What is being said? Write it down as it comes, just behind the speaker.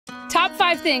Top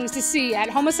 5 things to see at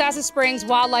Homosassa Springs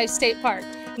Wildlife State Park.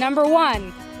 Number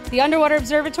 1, the Underwater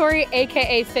Observatory,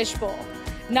 aka Fishbowl.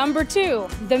 Number 2,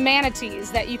 the manatees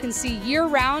that you can see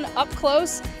year-round up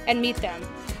close and meet them.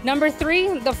 Number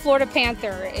 3, the Florida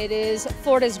panther. It is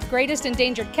Florida's greatest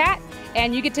endangered cat,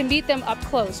 and you get to meet them up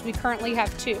close. We currently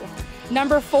have 2.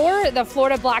 Number 4, the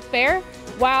Florida black bear.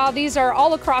 While these are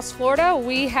all across Florida,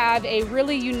 we have a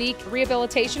really unique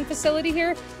rehabilitation facility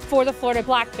here for the Florida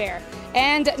black bear.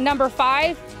 And number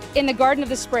 5, in the Garden of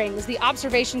the Springs, the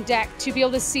observation deck to be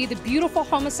able to see the beautiful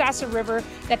Homosassa River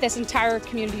that this entire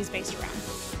community is based around.